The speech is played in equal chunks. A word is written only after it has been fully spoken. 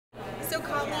So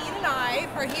Colleen and I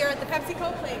are here at the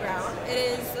PepsiCo playground. It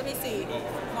is, let me see,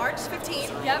 March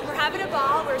 15th. Yep, we're having a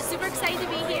ball. We're super excited to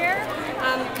be here.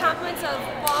 Compliments of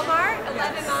Walmart,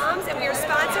 11 Moms, and we are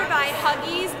sponsored by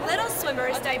Huggies, Little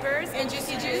Swimmers diapers. And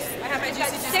Juicy Juice. I have my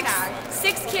Juicy Juice tag.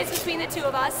 Six kids between the two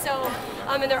of us, so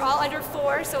and they're all under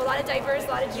 4, so a lot of diapers, a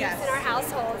lot of juice in our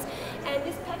households. And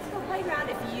this PepsiCo playground,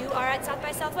 if you are at South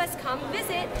by Southwest, come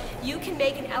visit. You can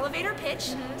make an elevator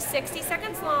pitch, 60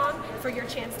 seconds long, for your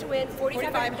chance to win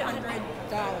 $4,500.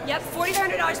 Yep,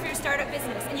 $4,500 for your startup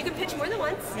business. And you can pitch more than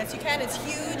once. Yes, you can. It's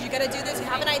huge. You got to do this. You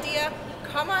have an idea.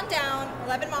 Come on down.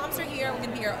 11 Moms are here. We're going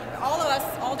to be here, all of us,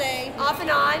 all day. Off and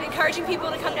on, encouraging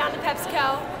people to come down to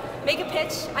PepsiCo, make a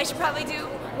pitch. I should probably do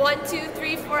 1, 2,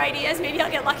 3, 4 ideas. Maybe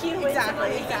I'll get lucky and win some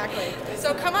money. Exactly.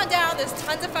 So come on down. There's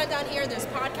tons of fun down here. There's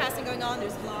podcasting going on.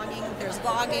 There's vlogging. There's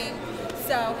vlogging.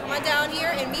 So come on down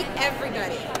here and meet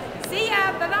everybody. See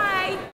ya. Bye-bye.